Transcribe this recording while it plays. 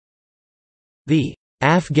The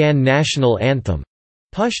Afghan National Anthem,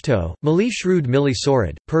 Pashto, Mali Shrud Mili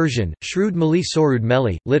Sorud, Persian, Shrud Mali Sorud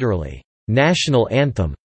Meli, literally, National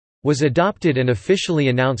Anthem, was adopted and officially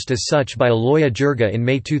announced as such by Aloya Jirga in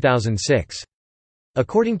May 2006.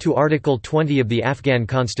 According to Article 20 of the Afghan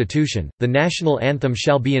Constitution, the national anthem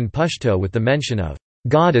shall be in Pashto with the mention of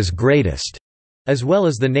God is greatest, as well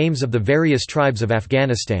as the names of the various tribes of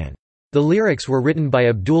Afghanistan. The lyrics were written by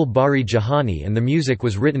Abdul Bari Jahani and the music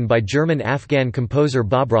was written by German-Afghan composer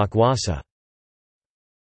Babrak Wasa.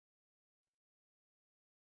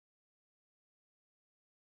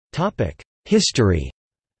 History.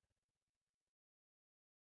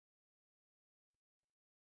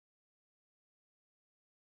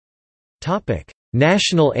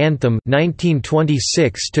 National Anthem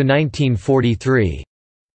 1926 to 1943.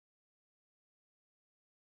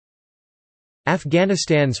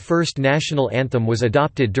 Afghanistan's first national anthem was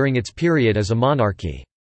adopted during its period as a monarchy.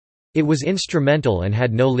 It was instrumental and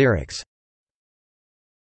had no lyrics.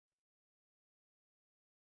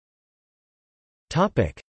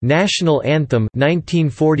 National Anthem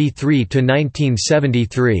 1943 to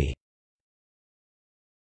 1973.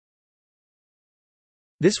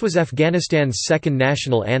 This was Afghanistan's second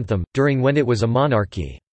national anthem, during when it was a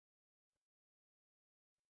monarchy.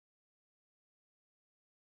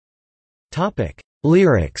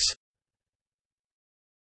 Lyrics.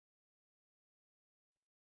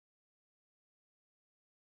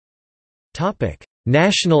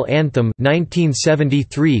 National Anthem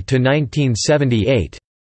 1973 to 1978.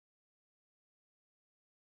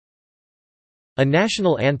 A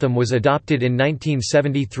national anthem was adopted in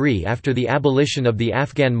 1973 after the abolition of the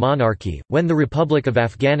Afghan monarchy, when the Republic of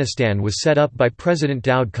Afghanistan was set up by President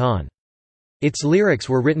Daud Khan. Its lyrics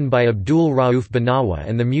were written by Abdul Rauf Banawa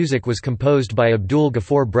and the music was composed by Abdul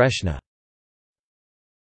Ghaffar Breshna.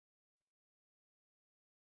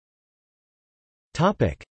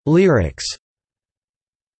 Lyrics.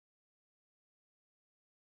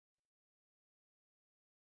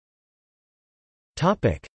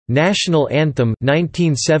 National Anthem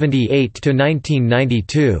 1978 to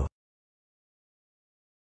 1992.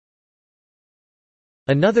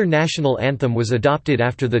 Another national anthem was adopted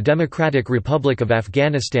after the Democratic Republic of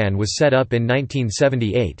Afghanistan was set up in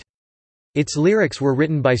 1978. Its lyrics were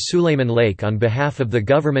written by Suleiman Lake on behalf of the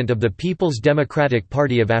government of the People's Democratic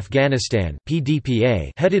Party of Afghanistan (PDPA),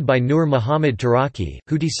 headed by Nur Muhammad Taraki,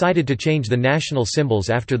 who decided to change the national symbols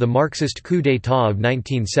after the Marxist coup d'état of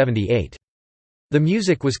 1978. The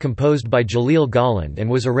music was composed by Jalil Golland and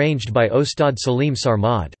was arranged by Ostad Salim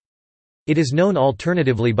Sarmad. It is known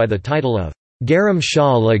alternatively by the title of Garam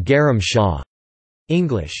Shah la Garam Shah,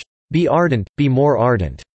 English, Be Ardent, Be More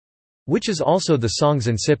Ardent, which is also the song's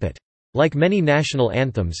incipit. Like many national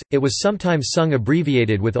anthems, it was sometimes sung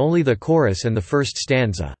abbreviated with only the chorus and the first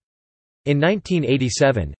stanza. In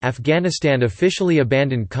 1987, Afghanistan officially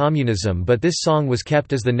abandoned communism, but this song was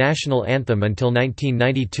kept as the national anthem until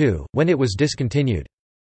 1992, when it was discontinued.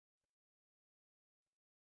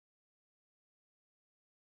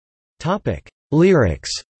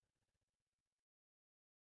 Lyrics.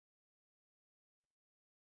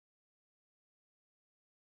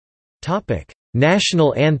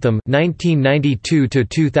 National Anthem 1992 to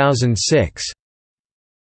 2006.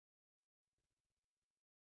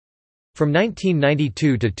 From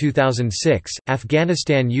 1992 to 2006,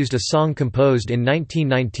 Afghanistan used a song composed in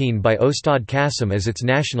 1919 by Ostad Qasim as its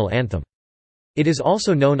national anthem. It is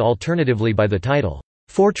also known alternatively by the title,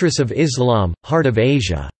 Fortress of Islam, Heart of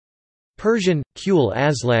Asia, Persian, Kul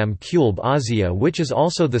Aslam Kulb Azia, which is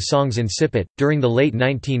also the song's incipit. During the late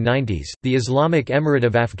 1990s, the Islamic Emirate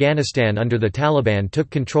of Afghanistan under the Taliban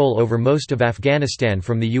took control over most of Afghanistan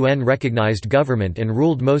from the UN-recognized government and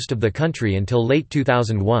ruled most of the country until late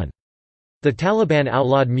 2001. The Taliban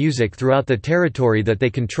outlawed music throughout the territory that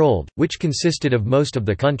they controlled, which consisted of most of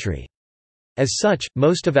the country. As such,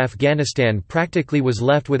 most of Afghanistan practically was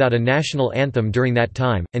left without a national anthem during that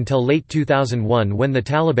time, until late 2001 when the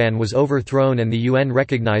Taliban was overthrown and the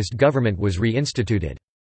UN-recognized government was reinstituted.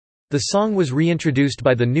 The song was reintroduced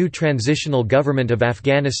by the new transitional government of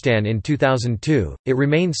Afghanistan in 2002. It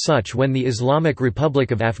remained such when the Islamic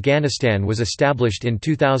Republic of Afghanistan was established in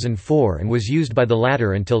 2004 and was used by the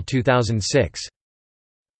latter until 2006.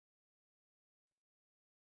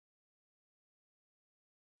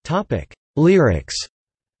 Topic: Lyrics.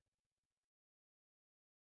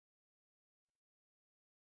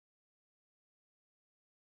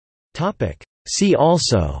 Topic: See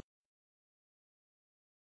also.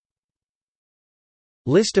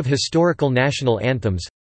 List of historical national anthems.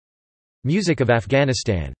 Music of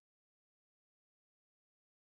Afghanistan.